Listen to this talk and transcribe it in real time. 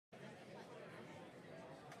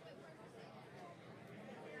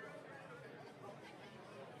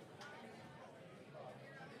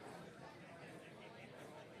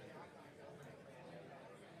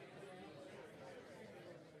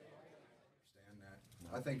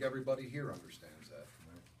I think everybody here understands that.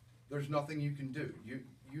 There's nothing you can do.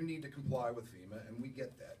 You need to comply with FEMA, and we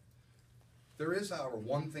get that. There is, however,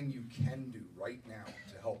 one thing you can do right now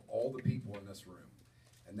to help all the people in this room,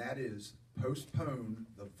 and that is postpone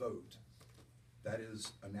the vote. That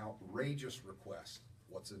is an outrageous request,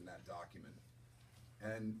 what's in that document.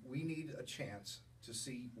 And we need a chance to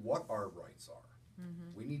see what our rights are.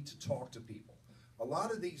 We need to talk to people. A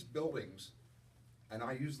lot of these buildings, and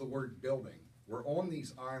I use the word building, were on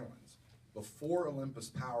these islands before Olympus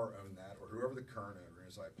Power owned that, or whoever the current owner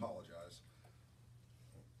is, I apologize.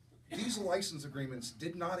 These license agreements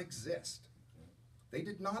did not exist. They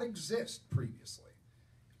did not exist previously.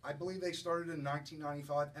 I believe they started in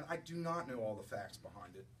 1995, and I do not know all the facts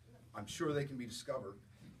behind it. I'm sure they can be discovered.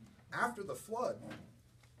 After the flood,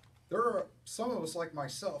 there are some of us like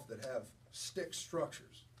myself that have stick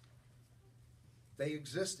structures. They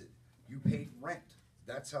existed. You paid rent.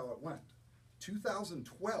 That's how it went.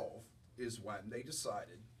 2012 is when they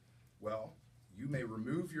decided, well, you may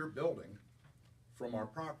remove your building from our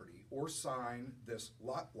property or sign this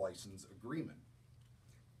lot license agreement.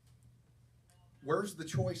 Where's the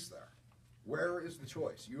choice there? Where is the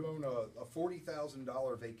choice? You own a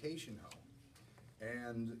 $40,000 vacation home,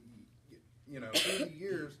 and you know, through the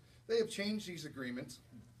years, they have changed these agreements.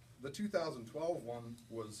 The 2012 one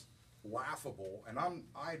was laughable, and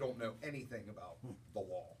I don't know anything about the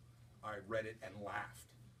law. I read it and laughed.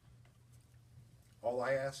 All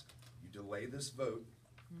I ask, you delay this vote,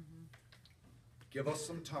 give us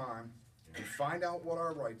some time to find out what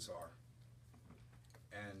our rights are,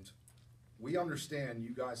 and we understand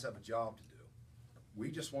you guys have a job to do. We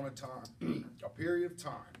just want a period of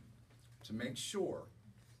time to make sure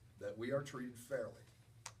that we are treated fairly.